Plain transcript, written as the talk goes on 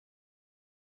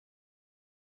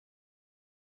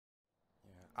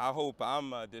I hope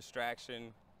I'm a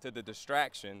distraction to the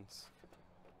distractions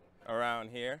around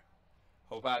here.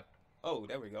 Hope I, oh,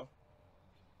 there we go.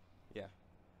 Yeah.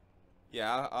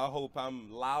 Yeah, I hope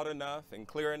I'm loud enough and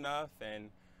clear enough and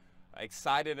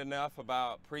excited enough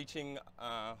about preaching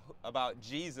about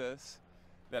Jesus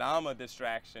that I'm a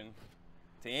distraction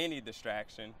to any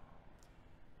distraction.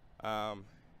 I'm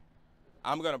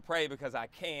going to pray because I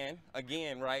can,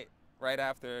 again, right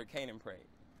after Canaan prayed.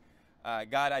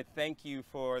 God, I thank you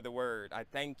for the word. I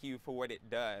thank you for what it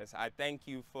does. I thank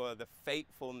you for the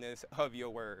faithfulness of your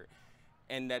word,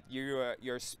 and that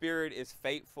your spirit is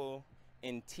faithful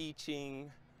in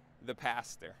teaching the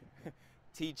pastor,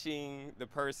 teaching the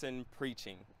person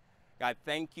preaching. God,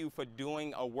 thank you for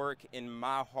doing a work in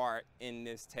my heart in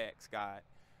this text, God.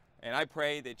 And I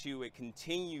pray that you would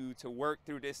continue to work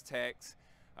through this text,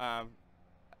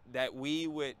 that we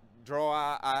would draw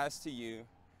our eyes to you,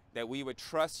 that we would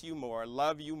trust you more,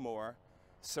 love you more,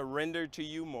 surrender to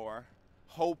you more,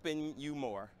 hope in you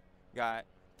more, God,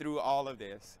 through all of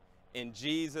this. In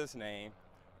Jesus' name,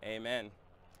 amen.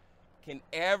 Can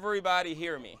everybody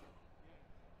hear me?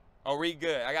 Are we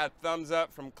good? I got a thumbs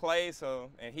up from Clay,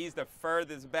 and he's the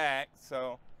furthest back,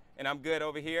 and I'm good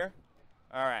over here?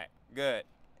 All right, good.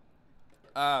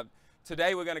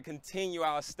 Today we're going to continue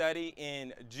our study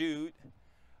in Jude.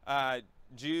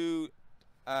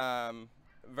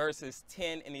 Verses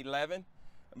 10 and 11,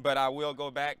 but I will go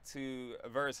back to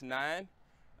verse 9,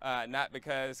 not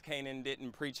because Canaan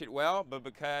didn't preach it well, but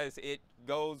because it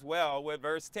goes well with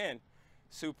verse 10.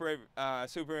 Super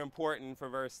important for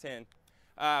verse 10.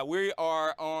 We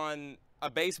are on a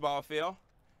baseball field,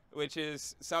 which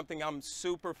is something I'm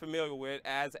super familiar with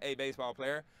as a baseball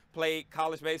player. Played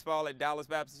college baseball at Dallas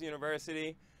Baptist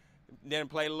University, then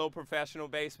played a little professional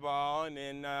baseball, and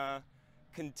then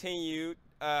continued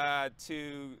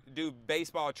to do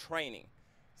baseball training.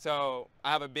 So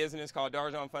I have a business called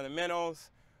Darjean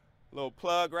Fundamentals, little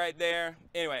plug right there.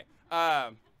 Anyway,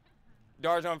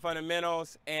 Darjean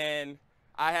Fundamentals, and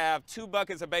I have 2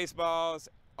 buckets of baseballs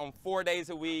on 4 days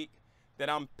a week that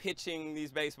I'm pitching these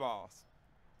baseballs.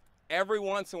 Every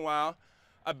once in a while,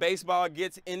 a baseball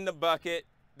gets in the bucket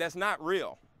that's not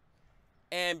real.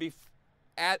 And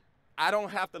I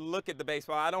don't have to look at the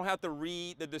baseball. I don't have to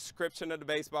read the description of the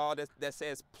baseball that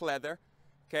says pleather,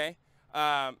 okay,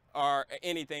 or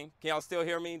anything. Can y'all still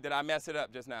hear me? Did I mess it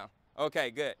up just now?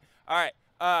 Okay, good. All right.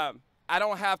 I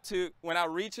don't have to, when I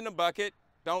reach in the bucket,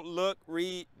 don't look,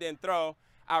 read, then throw.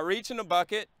 I reach in the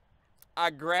bucket,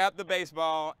 I grab the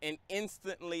baseball, and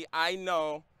instantly I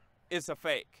know it's a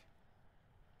fake.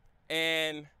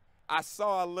 And I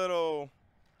saw a little,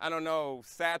 I don't know,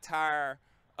 satire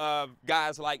of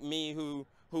guys like me who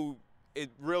is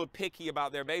real picky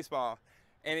about their baseball,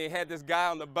 and he had this guy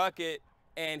on the bucket,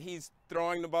 and he's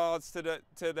throwing the balls to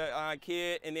the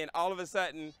kid, and then all of a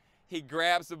sudden he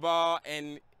grabs the ball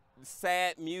and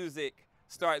sad music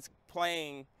starts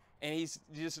playing, and he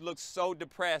just looks so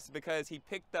depressed because he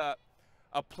picked up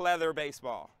a pleather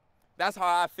baseball. That's how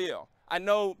I feel. I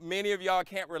know many of y'all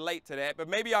can't relate to that, but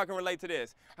maybe y'all can relate to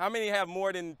this. How many have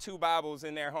more than 2 Bibles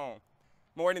in their home?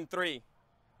 More than 3?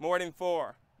 More than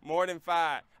 4, more than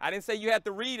 5. I didn't say you have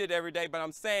to read it every day, but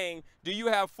I'm saying, do you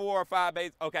have 4 or 5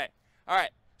 bases? Okay, all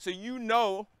right. So you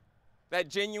know that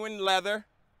genuine leather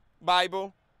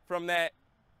Bible from that,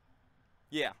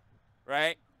 yeah,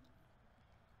 right?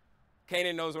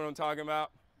 Canaan knows what I'm talking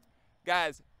about.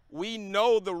 Guys, we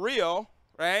know the real,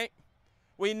 right?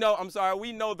 We know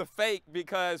the fake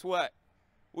because what?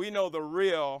 We know the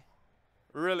real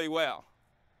really well.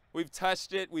 We've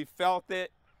touched it, we've felt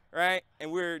it, right?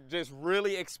 And we're just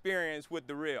really experienced with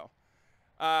the real.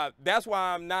 That's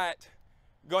why I'm not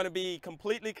going to be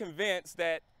completely convinced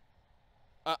that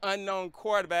an unnamed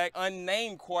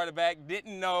quarterback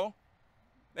didn't know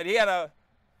that he had a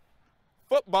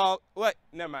football. What?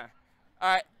 Never mind.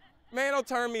 All right. Man, don't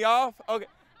turn me off. Okay.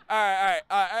 All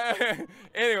right.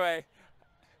 Anyway,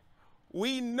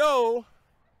 we know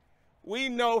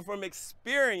from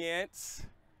experience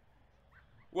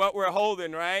what we're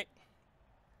holding, right?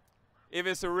 If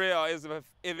it's a real,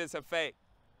 if it's a fake.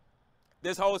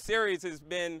 This whole series has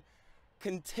been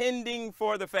contending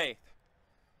for the faith.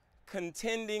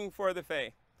 Contending for the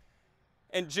faith.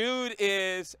 And Jude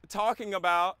is talking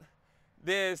about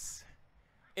this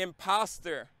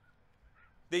imposter,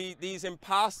 these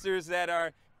imposters that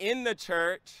are in the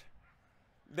church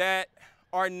that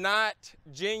are not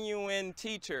genuine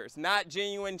teachers, not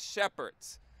genuine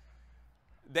shepherds.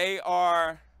 They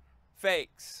are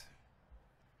fakes.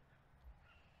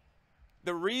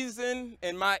 The reason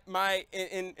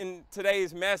in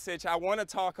today's message, I want to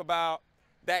talk about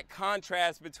that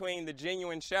contrast between the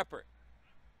genuine shepherd.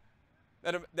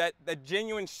 That the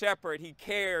genuine shepherd, he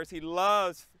cares, he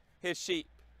loves his sheep.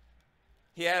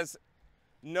 He has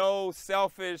no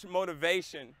selfish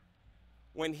motivation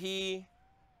when he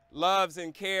loves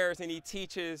and cares and he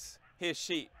teaches his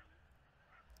sheep.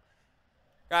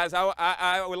 Guys,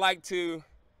 I would like to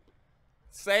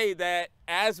say that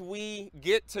as we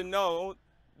get to know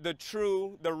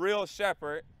the real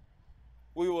shepherd,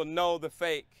 we will know the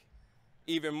fake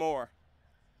even more.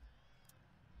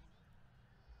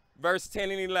 Verse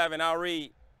 10 and 11, I'll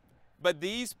read. But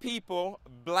these people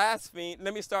blaspheme.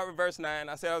 Let me start with verse 9.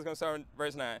 I said I was going to start with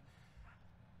verse 9.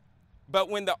 But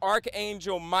when the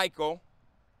archangel Michael,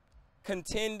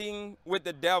 contending with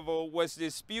the devil, was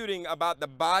disputing about the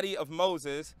body of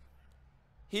Moses,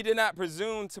 he did not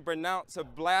presume to pronounce a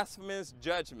blasphemous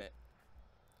judgment.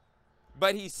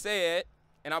 But he said,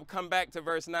 and I'll come back to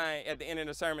verse 9 at the end of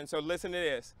the sermon, so listen to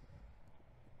this.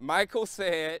 Michael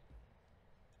said,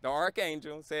 the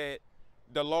archangel said,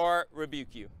 the Lord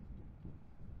rebuke you.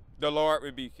 The Lord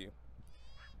rebuke you.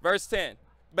 Verse 10,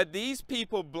 but these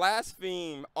people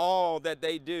blaspheme all that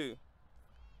they do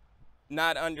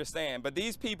not understand. But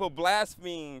these people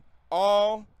blaspheme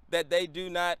all that they do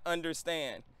not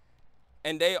understand.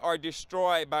 And they are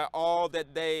destroyed by all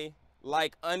that they,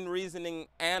 like unreasoning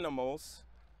animals,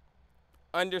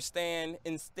 understand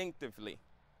instinctively.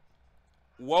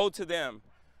 Woe to them,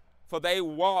 for they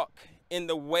walk in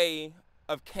the way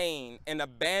of Cain and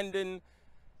abandon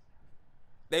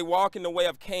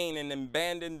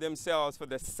themselves for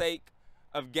the sake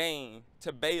of gain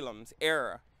to Balaam's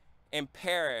error, and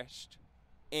perished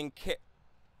in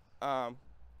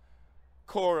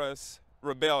Korah's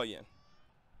rebellion.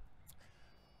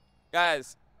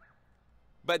 Guys,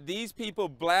 but these people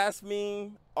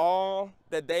blaspheme all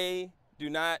that they do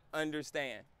not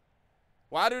understand.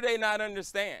 Why do they not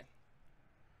understand?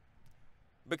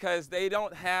 Because they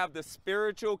don't have the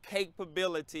spiritual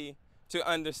capability to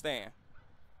understand.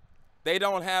 They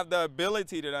don't have the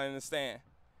ability to understand.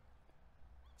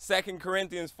 2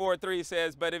 Corinthians 4:3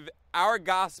 says, but if our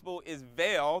gospel is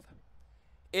veiled,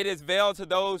 it is veiled to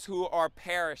those who are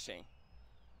perishing.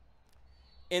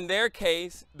 In their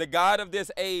case, the God of this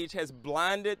age has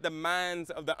blinded the minds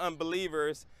of the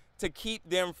unbelievers to keep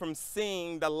them from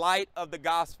seeing the light of the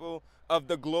gospel of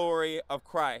the glory of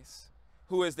Christ,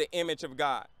 who is the image of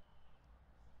God.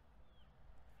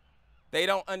 They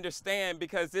don't understand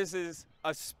because this is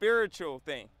a spiritual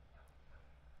thing.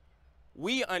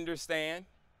 We understand.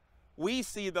 We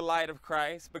see the light of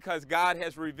Christ because God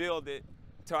has revealed it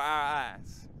to our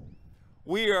eyes.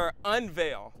 We are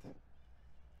unveiled.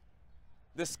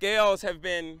 The scales have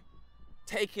been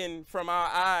taken from our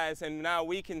eyes, and now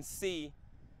we can see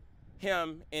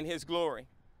him in his glory.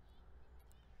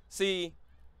 See,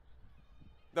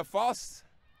 the false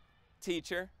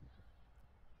teacher,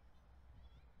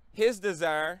 his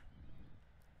desire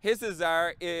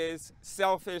is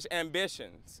selfish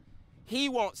ambitions. He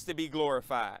wants to be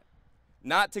glorified,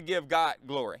 not to give God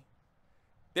glory.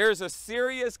 There's a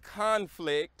serious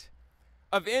conflict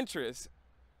of interest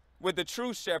with the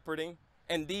true shepherding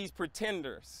and these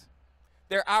pretenders.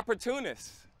 They're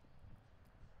opportunists.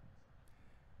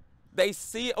 They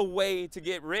see a way to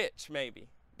get rich, maybe.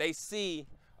 They see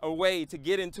a way to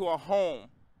get into a home.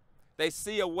 They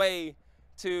see a way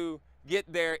to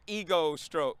get their ego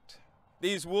stroked.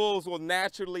 These wolves will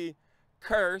naturally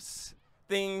curse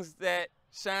things that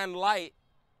shine light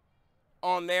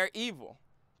on their evil,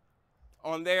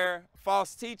 on their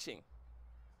false teaching,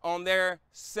 on their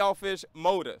selfish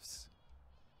motives.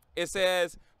 It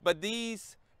says, but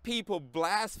these people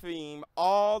blaspheme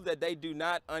all that they do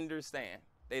not understand.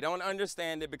 They don't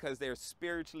understand it because they're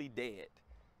spiritually dead.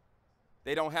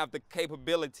 They don't have the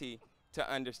capability to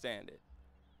understand it.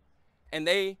 And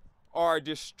they are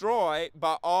destroyed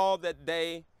by all that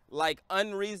they, like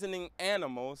unreasoning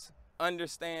animals,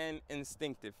 understand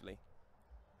instinctively.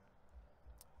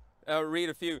 I'll read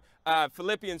a few.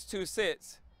 Philippians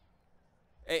 2:6.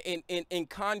 In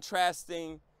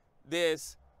contrasting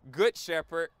this good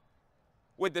shepherd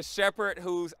with the shepherd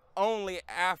who's only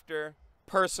after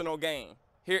personal gain.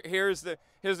 Here's the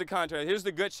contrast. Here's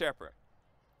the good shepherd,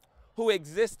 who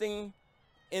existing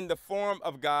in the form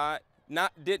of God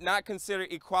did not consider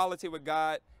equality with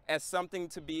God as something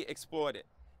to be exploited.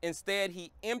 Instead,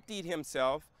 he emptied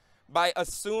himself by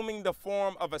assuming the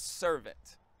form of a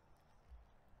servant,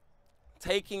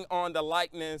 taking on the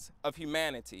likeness of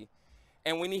humanity.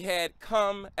 And when he had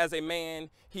come as a man,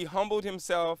 he humbled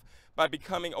himself by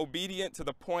becoming obedient to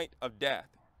the point of death,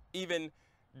 even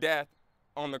death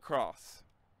on the cross.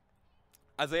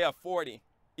 Isaiah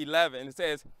 40:11, it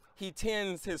says, he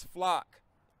tends his flock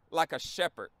like a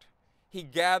shepherd. He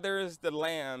gathers the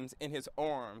lambs in his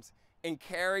arms and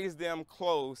carries them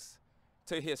close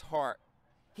to his heart.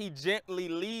 He gently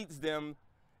leads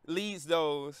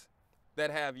those that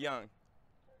have young.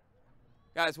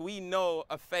 Guys, we know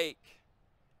a fake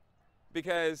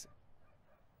because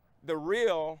the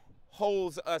real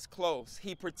holds us close.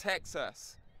 He protects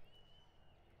us.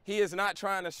 He is not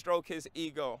trying to stroke his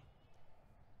ego.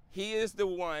 He is the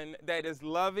one that is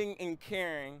loving and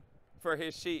caring for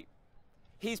his sheep.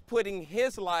 He's putting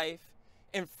his life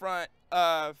in front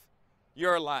of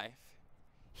your life.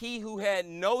 He who had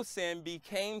no sin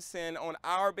became sin on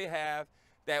our behalf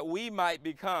that we might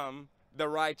become the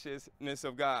righteousness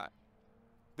of God.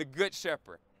 The Good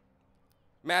Shepherd.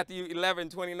 Matthew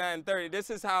 11:29-30. This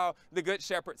is how the Good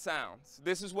Shepherd sounds.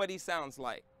 This is what he sounds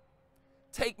like.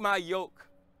 Take my yoke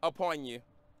upon you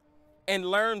and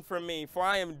learn from me, for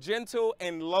I am gentle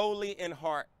and lowly in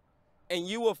heart, and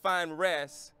you will find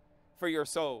rest for your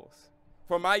souls.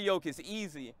 For my yoke is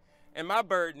easy and my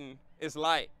burden is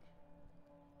light.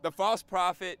 The false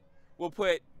prophet will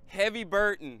put heavy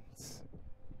burdens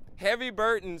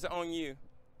on you.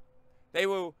 They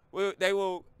will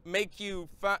make you,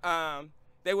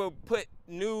 they will put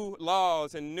new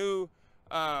laws and new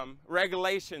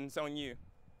regulations on you,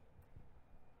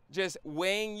 just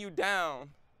weighing you down.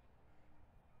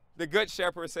 The Good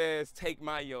Shepherd says, take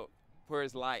my yoke, for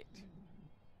it's light.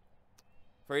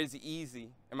 For it's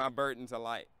easy, and my burdens are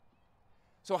light.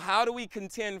 So how do we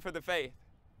contend for the faith?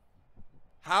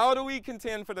 How do we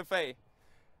contend for the faith?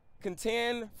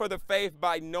 Contend for the faith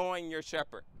by knowing your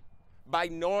shepherd, by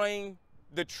knowing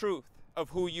the truth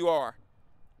of who you are.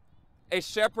 A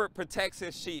shepherd protects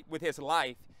his sheep with his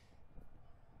life.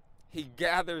 He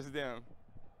gathers them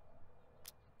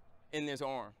in his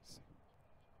arms.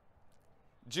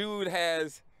 Jude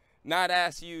has not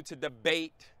asked you to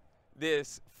debate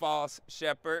this false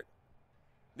shepherd,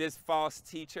 this false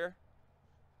teacher.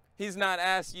 He's not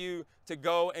asked you to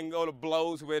go to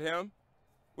blows with him,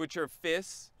 with your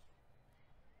fists.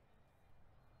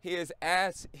 He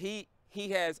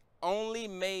has only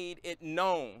made it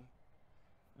known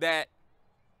that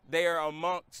they are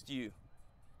amongst you.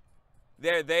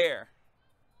 They're there.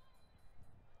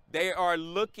 They are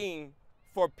looking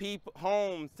for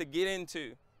homes to get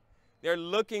into. They're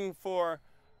looking for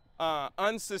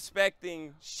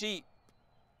unsuspecting sheep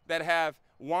that have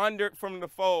wandered from the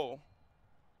fold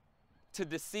to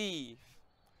deceive,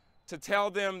 to tell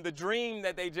them the dream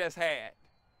that they just had.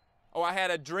 Oh, I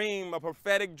had a dream, a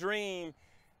prophetic dream,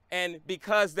 and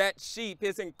because that sheep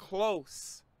isn't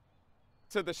close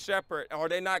to the shepherd, or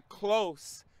they're not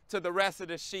close to the rest of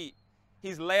the sheep,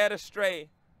 he's led astray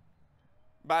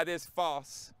by this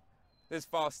false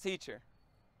teacher.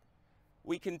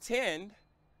 We contend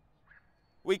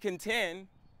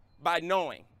by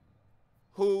knowing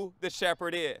who the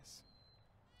shepherd is.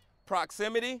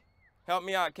 Proximity, help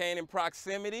me out, Canaan.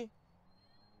 Proximity.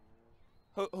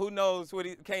 Who knows what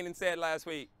Canaan said last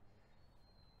week?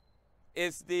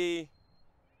 It's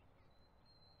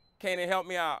Canaan, help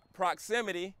me out.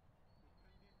 Proximity.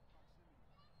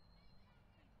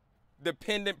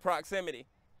 Dependent proximity.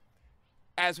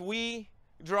 As we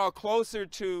draw closer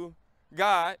to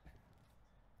God,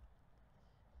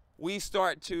 we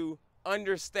start to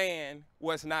understand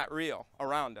what's not real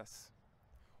around us.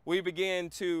 We begin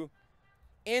to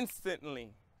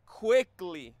instantly,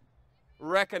 quickly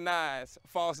recognize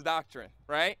false doctrine,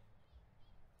 right?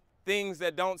 Things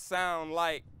that don't sound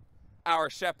like our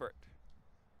shepherd.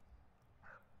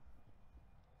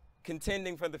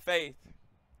 Contending for the faith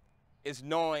is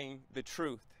knowing the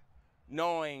truth,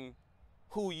 knowing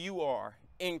who you are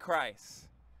in Christ,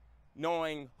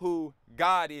 knowing who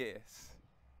God is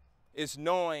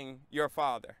knowing your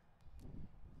Father.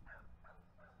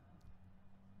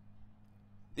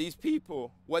 These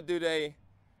people, what do they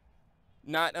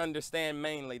not understand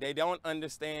mainly? They don't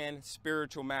understand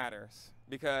spiritual matters,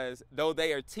 because though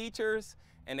they are teachers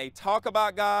and they talk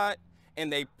about God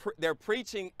and their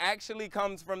preaching actually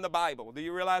comes from the Bible. Do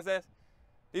you realize that?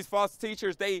 These false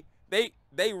teachers, they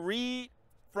read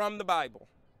from the Bible.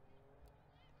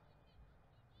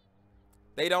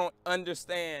 They don't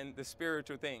understand the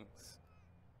spiritual things.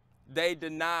 They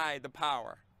deny the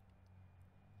power.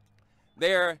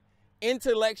 They're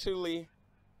intellectually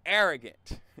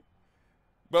arrogant.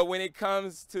 But when it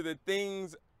comes to the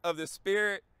things of the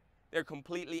Spirit, they're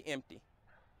completely empty.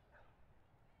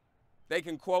 They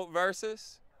can quote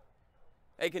verses.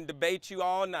 They can debate you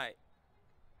all night.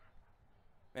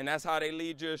 And that's how they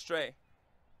lead you astray.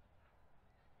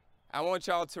 I want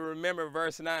y'all to remember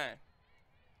verse 9.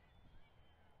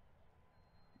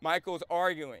 Michael's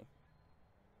arguing.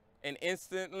 And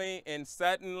instantly and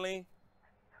suddenly,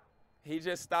 he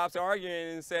just stops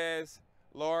arguing and says,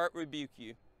 Lord, rebuke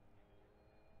you.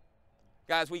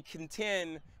 Guys, we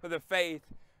contend for the faith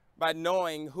by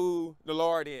knowing who the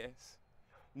Lord is,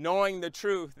 knowing the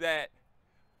truth that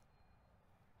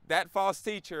that false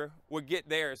teacher will get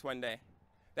theirs one day.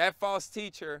 That false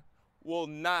teacher will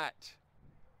not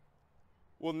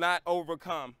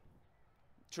overcome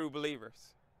true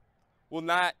believers, will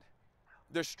not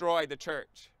destroy the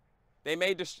church. They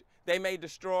may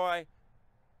destroy,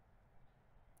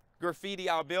 graffiti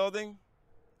our building.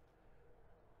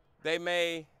 They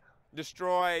may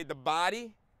destroy the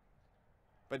body,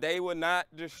 but they will not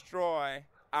destroy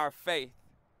our faith.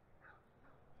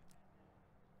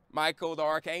 Michael, the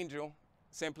archangel,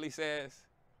 simply says,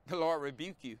 "The Lord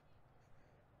rebuke you.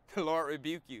 The Lord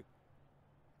rebuke you."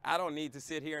 I don't need to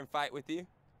sit here and fight with you.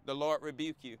 The Lord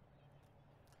rebuke you.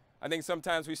 I think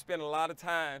sometimes we spend a lot of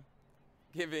time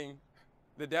giving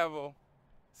the devil,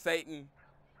 Satan,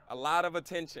 a lot of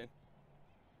attention.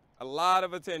 A lot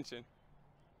of attention.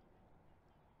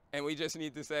 And we just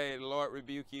need to say, "The Lord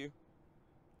rebuke you.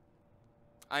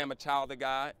 I am a child of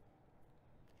God.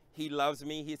 He loves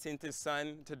me. He sent his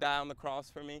son to die on the cross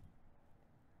for me.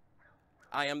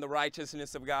 I am the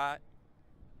righteousness of God."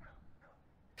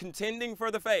 Contending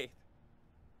for the faith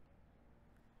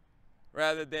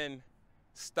rather than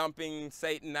stumping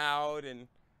Satan out and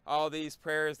all these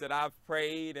prayers that I've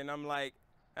prayed. And I'm like,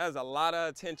 that's a lot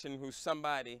of attention who's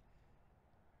somebody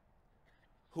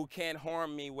who can't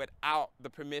harm me without the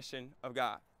permission of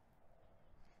God.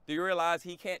 Do you realize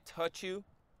he can't touch you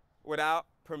without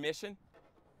permission?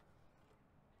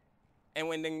 And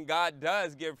when then God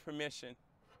does give permission,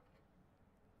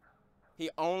 he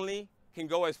only can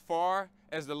go as far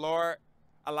as the Lord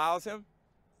allows him.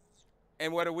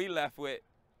 And what are we left with?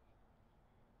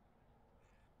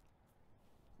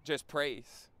 Just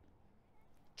praise,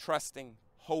 trusting,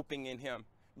 hoping in him,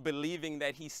 believing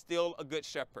that he's still a good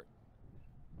shepherd.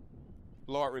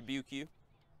 Lord rebuke you.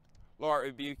 Lord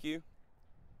rebuke you.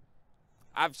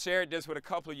 I've shared this with a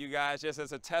couple of you guys just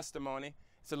as a testimony.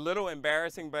 It's a little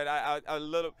embarrassing, but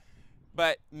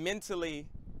but mentally,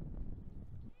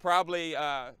 probably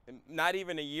not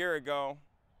even a year ago,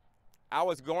 I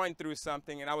was going through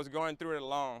something, and I was going through it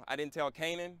alone. I didn't tell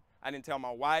Canaan. I didn't tell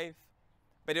my wife.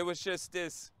 But it was just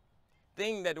this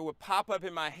thing that would pop up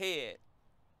in my head,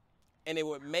 and it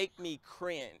would make me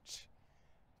cringe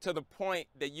to the point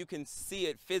that you can see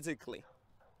it physically.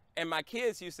 And my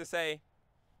kids used to say,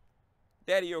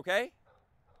 "Daddy, you okay?"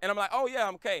 And I'm like, "Oh, yeah,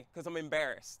 I'm okay," because I'm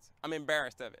embarrassed. I'm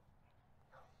embarrassed of it.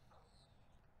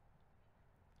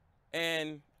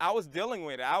 And I was dealing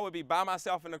with it. I would be by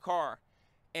myself in the car,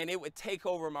 and it would take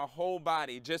over my whole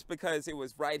body just because it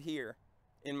was right here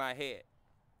in my head.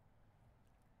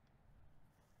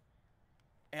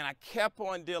 And I kept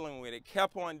on dealing with it,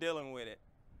 kept on dealing with it.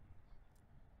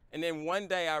 And then one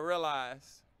day I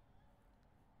realized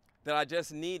that I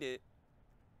just needed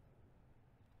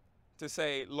to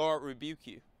say, "Lord, rebuke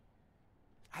you."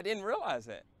 I didn't realize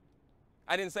that.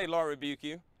 I didn't say, "Lord, rebuke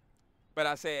you," but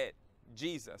I said,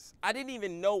 "Jesus." I didn't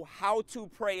even know how to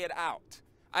pray it out.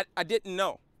 I didn't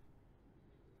know.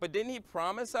 But didn't he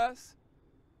promise us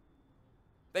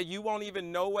that you won't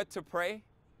even know what to pray?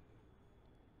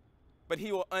 But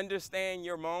he will understand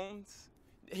your moans.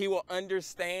 He will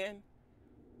understand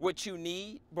what you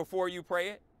need before you pray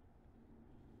it.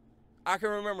 I can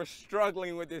remember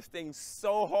struggling with this thing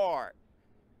so hard.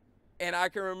 And I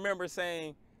can remember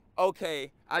saying,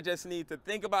 okay, I just need to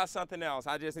think about something else.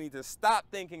 I just need to stop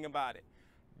thinking about it.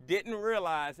 Didn't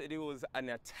realize that it was an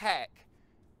attack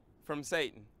from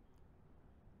Satan.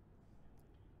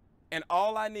 And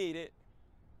all I needed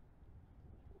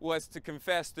was to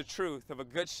confess the truth of a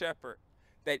good shepherd,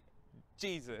 that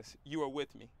Jesus, you are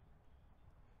with me.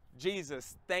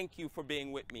 Jesus, thank you for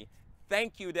being with me.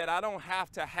 Thank you that I don't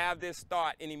have to have this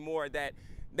thought anymore that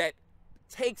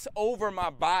takes over my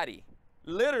body.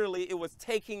 Literally, it was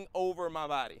taking over my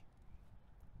body.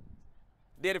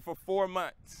 Did it for 4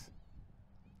 months.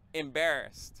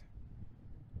 Embarrassed.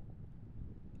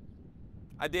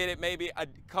 I did it maybe a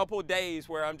couple days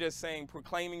where I'm just saying,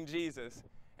 proclaiming Jesus,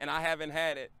 and I haven't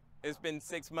had it. It's been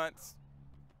 6 months.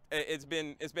 It's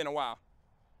been a while.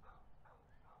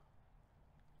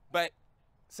 But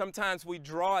sometimes we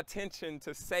draw attention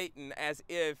to Satan as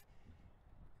if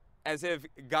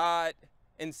God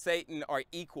and Satan are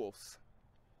equals.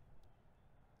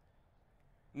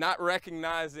 Not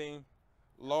recognizing,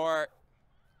 Lord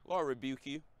rebuke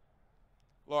you.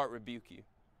 Lord rebuke you.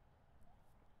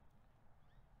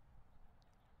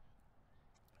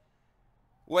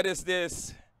 What is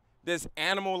this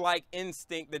animal-like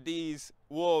instinct that these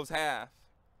wolves have?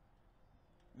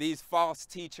 These false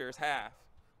teachers have?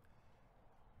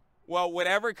 Well,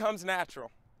 whatever comes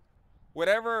natural,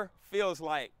 whatever feels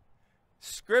like,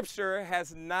 Scripture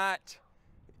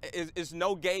is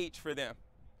no gauge for them.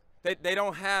 They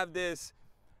don't have the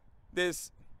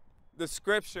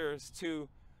scriptures to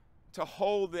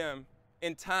hold them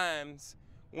in times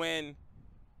when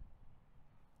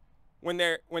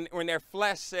their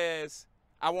flesh says,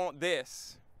 I want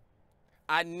this.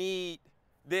 I need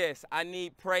this. I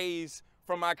need praise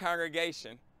from my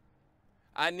congregation.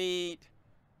 I need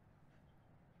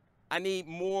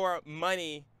more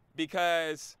money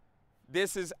because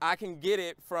I can get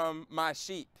it from my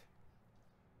sheep.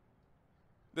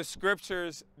 The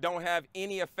scriptures don't have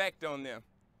any effect on them.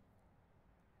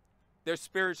 They're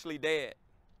spiritually dead.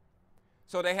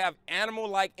 So they have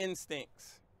animal-like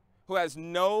instincts who has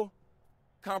no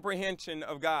comprehension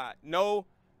of God, no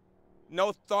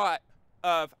thought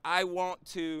of, I want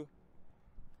to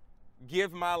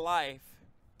give my life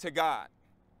to God.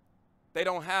 They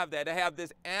don't have that. They have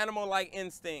this animal-like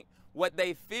instinct. What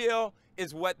they feel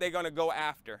is what they're going to go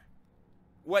after.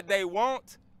 What they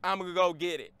want, I'm going to go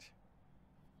get it.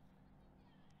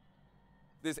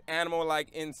 This animal-like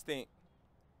instinct.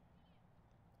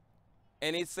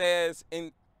 And it says,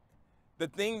 in the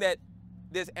thing that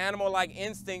this animal-like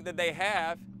instinct that they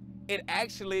have, it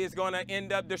actually is going to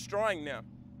end up destroying them.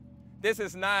 This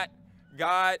is not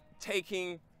God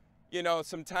taking,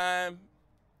 some time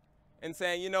and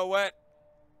saying, you know what?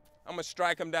 I'm going to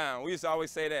strike them down. We used to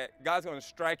always say that. God's going to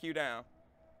strike you down.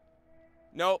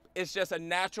 Nope, it's just a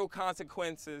natural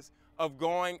consequences of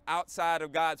going outside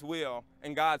of God's will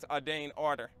and God's ordained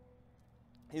order.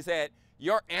 He said,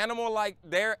 their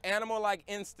animal-like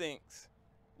instincts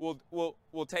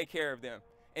will take care of them.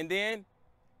 And then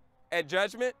at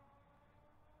judgment,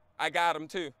 I got them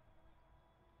too.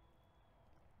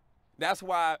 That's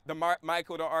why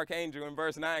Michael the archangel in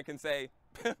verse 9 can say,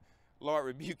 Lord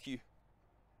rebuke you,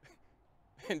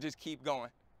 and just keep going.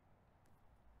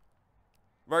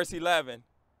 Verse 11,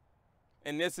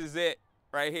 and this is it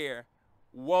right here.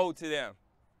 Woe to them.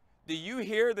 Do you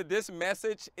hear that this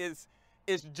message is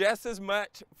just as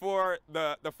much for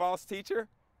the false teacher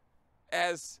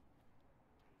as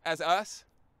us?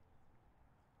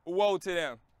 Woe to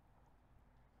them.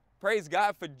 Praise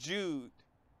God for Jude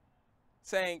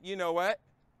saying, you know what?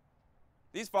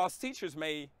 These false teachers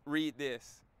may read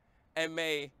this and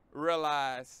may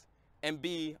realize and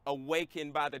be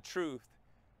awakened by the truth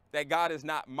that God is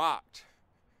not mocked.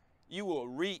 You will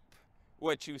reap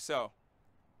what you sow.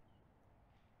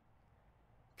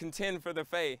 Contend for the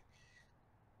faith.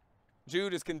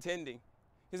 Jude is contending.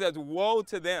 He says, woe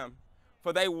to them,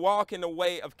 for they walk in the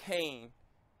way of Cain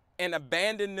and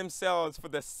abandon themselves for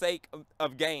the sake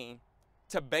of gain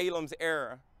to Balaam's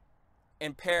error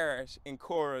and perish in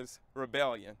Korah's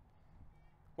rebellion.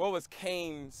 What was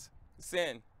Cain's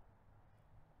sin?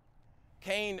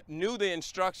 Cain knew the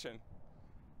instruction.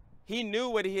 He knew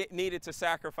what he needed to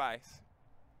sacrifice.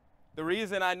 The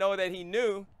reason I know that he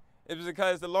knew is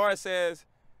because the Lord says,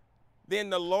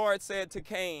 then the Lord said to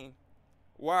Cain,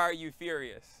 why are you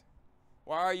furious?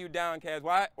 Why are you downcast?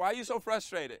 Why are you so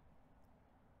frustrated?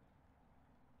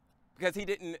 Because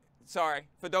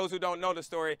for those who don't know the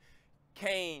story,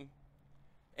 Cain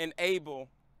and Abel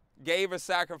gave a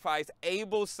sacrifice.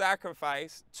 Abel's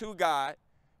sacrifice to God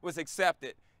was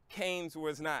accepted. Cain's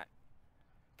was not.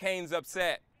 Cain's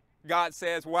upset. God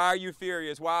says, why are you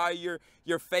furious? Why are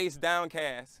your face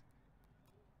downcast?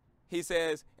 He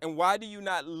says, and why do you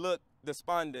not look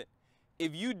despondent?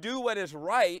 If you do what is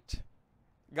right,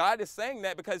 God is saying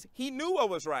that because he knew what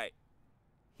was right.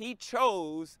 He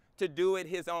chose to do it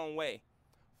his own way.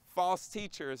 False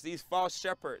teachers, these false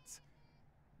shepherds,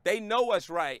 they know what's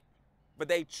right, but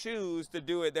they choose to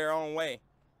do it their own way.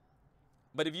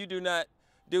 But if you do not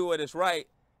do what is right,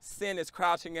 sin is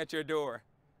crouching at your door.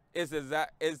 Its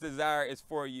desire is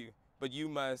for you, but you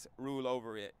must rule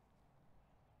over it.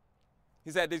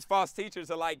 He said these false teachers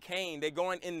are like Cain. They're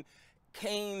going in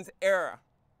Cain's era,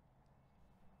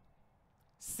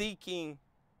 seeking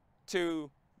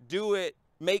to do it,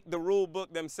 make the rule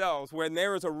book themselves, when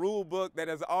there is a rule book that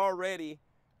has already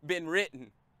been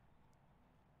written.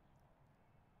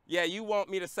 Yeah, you want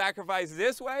me to sacrifice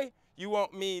this way? You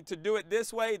want me to do it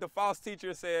this way? The false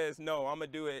teacher says, no, I'm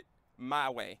going to do it my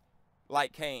way,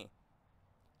 like Cain.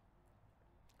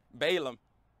 Balaam.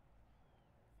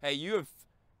 Hey,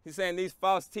 he's saying these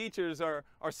false teachers are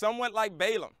somewhat like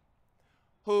Balaam,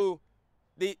 who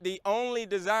the only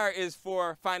desire is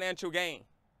for financial gain.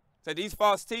 So these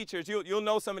false teachers, you'll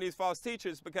know some of these false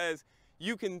teachers because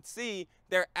you can see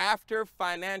they're after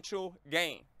financial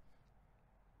gain.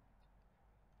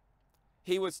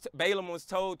 Balaam was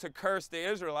told to curse the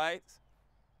Israelites,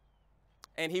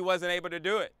 and he wasn't able to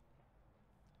do it.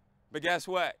 But guess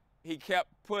what? He kept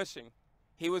pushing.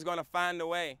 He was going to find a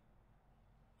way.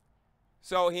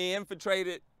 So he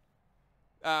infiltrated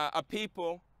a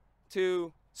people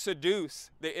to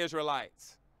seduce the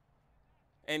Israelites.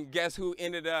 And guess who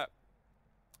ended up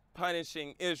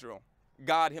punishing Israel?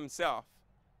 God himself.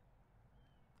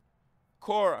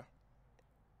 Korah.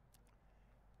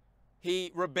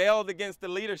 He rebelled against the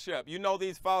leadership. You know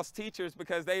these false teachers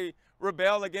because they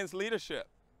rebel against leadership.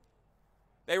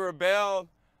 They rebel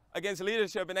against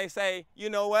leadership and they say, you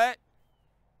know what?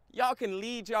 Y'all can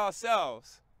lead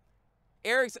yourselves.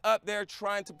 Eric's up there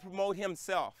trying to promote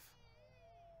himself.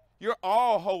 You're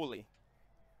all holy.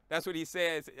 That's what he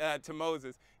says to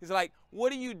Moses. He's like,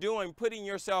 what are you doing putting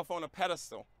yourself on a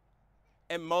pedestal?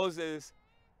 And Moses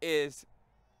is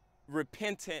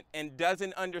repentant and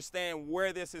doesn't understand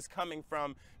where this is coming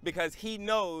from because he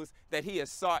knows that he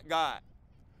has sought God.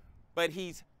 But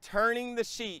he's turning the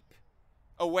sheep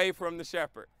away from the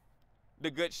shepherd,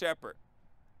 the good shepherd,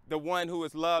 the one who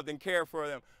is loved and cared for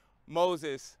them.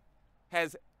 Moses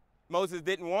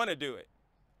didn't want to do it.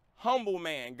 Humble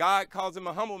man. God calls him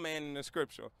a humble man in the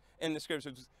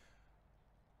scriptures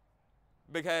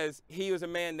because he was a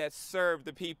man that served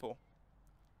the people.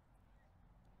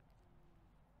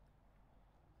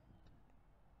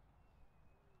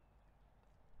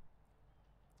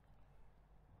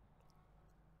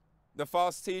 The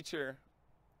false teacher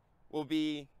will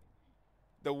be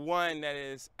the one that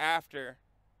is after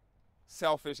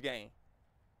selfish gain.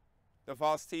 The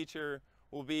false teacher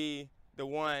will be the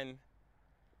one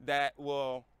that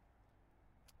will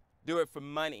do it for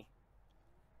money,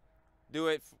 do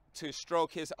it to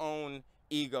stroke his own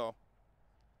ego.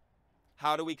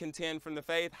 How do we contend from the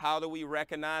faith? How do we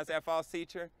recognize that false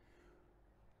teacher?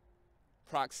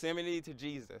 Proximity to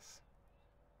Jesus.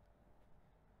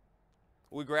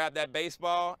 We grab that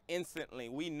baseball, instantly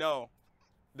we know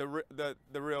the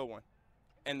real one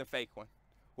and the fake one.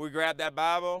 We grab that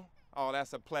Bible, oh,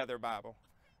 that's a pleather Bible.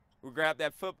 We grab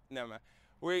that never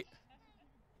mind.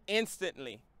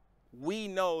 Instantly, we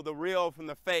know the real from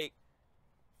the fake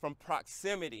from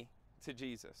proximity to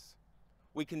Jesus.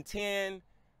 We contend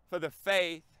for the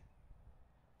faith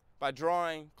by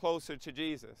drawing closer to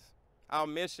Jesus. Our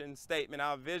mission statement,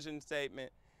 our vision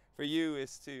statement for you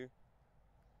is to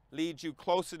lead you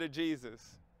closer to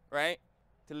Jesus, right?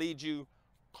 To lead you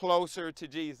closer to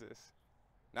Jesus.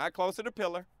 Not closer to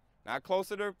Pillar, not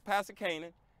closer to Pastor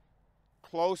Canaan,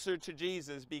 closer to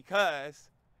Jesus, because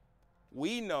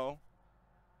we know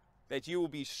that you will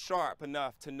be sharp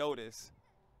enough to notice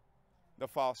the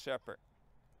false shepherd,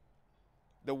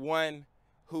 the one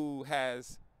who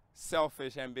has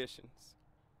selfish ambitions.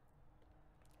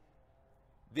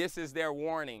 This is their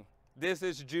warning. This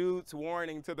is Jude's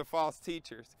warning to the false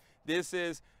teachers. This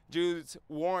is Jude's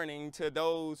warning to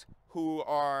those who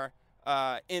are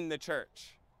in the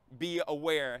church. Be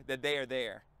aware that they are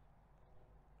there.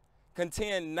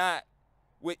 Contend not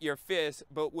with your fists,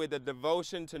 but with a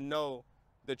devotion to know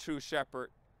the true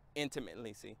shepherd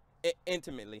intimately.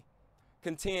 Intimately.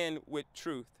 Contend with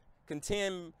truth.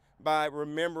 Contend by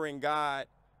remembering God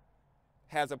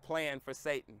has a plan for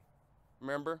Satan.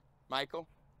 Remember, Michael?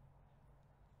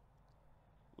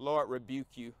 Lord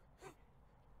rebuke you.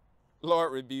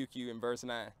 Lord rebuke you in verse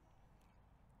 9.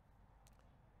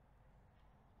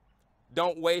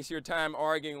 Don't waste your time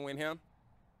arguing with him.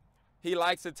 He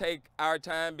likes to take our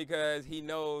time because he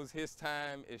knows his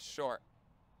time is short.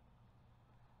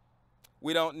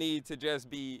 We don't need to just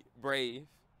be brave.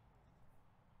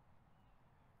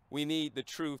 We need the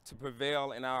truth to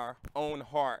prevail in our own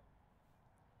heart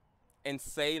and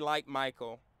say like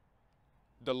Michael,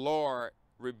 the Lord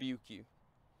rebuke you.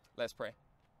 Let's pray.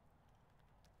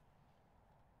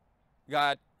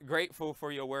 God, grateful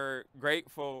for your word,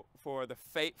 grateful for the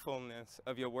faithfulness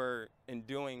of your word in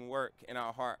doing work in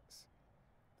our hearts,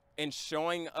 in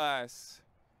showing us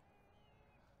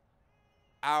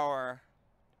our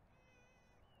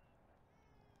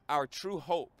true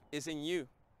hope is in you.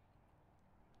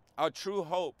 Our true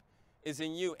hope is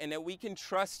in you, and that we can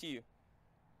trust you.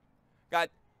 God,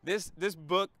 this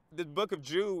book of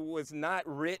Jude was not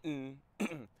written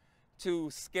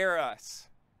to scare us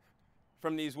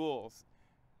from these wolves.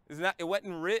 It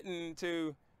wasn't written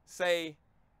to say,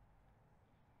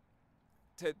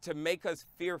 to make us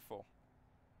fearful.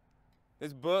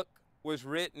 This book was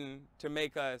written to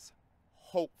make us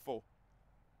hopeful,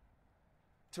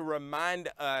 to remind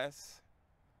us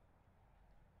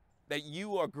that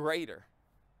you are greater,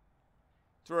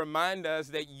 to remind us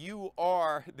that you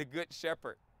are the good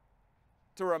shepherd,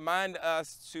 to remind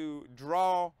us to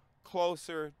draw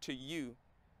closer to you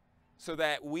so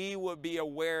that we will be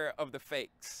aware of the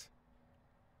fakes.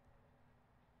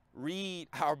 Read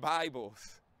our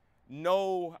Bibles.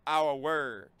 know our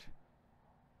word,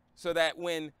 so that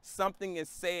when something is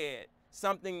said,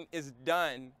 something is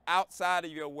done outside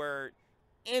of your word,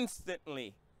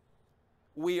 instantly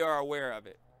we are aware of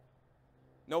it.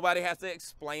 Nobody has to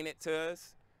explain it to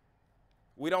us.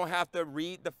 We don't have to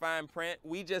read the fine print.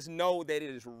 We just know that it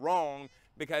is wrong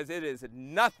because it is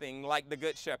nothing like the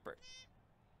Good Shepherd.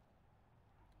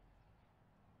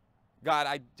 God,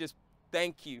 I just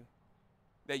thank you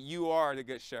that you are the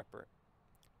Good Shepherd.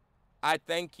 I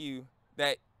thank you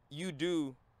that you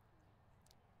do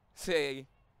say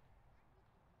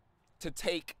to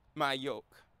take my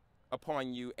yoke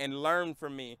upon you and learn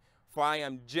from me, for I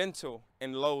am gentle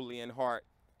and lowly in heart,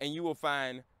 and you will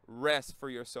find rest for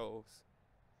your souls.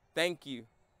 Thank you.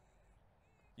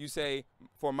 You say,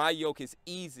 for my yoke is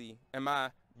easy and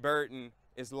my burden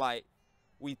is light.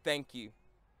 We thank you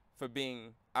for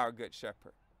being our good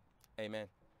shepherd. Amen.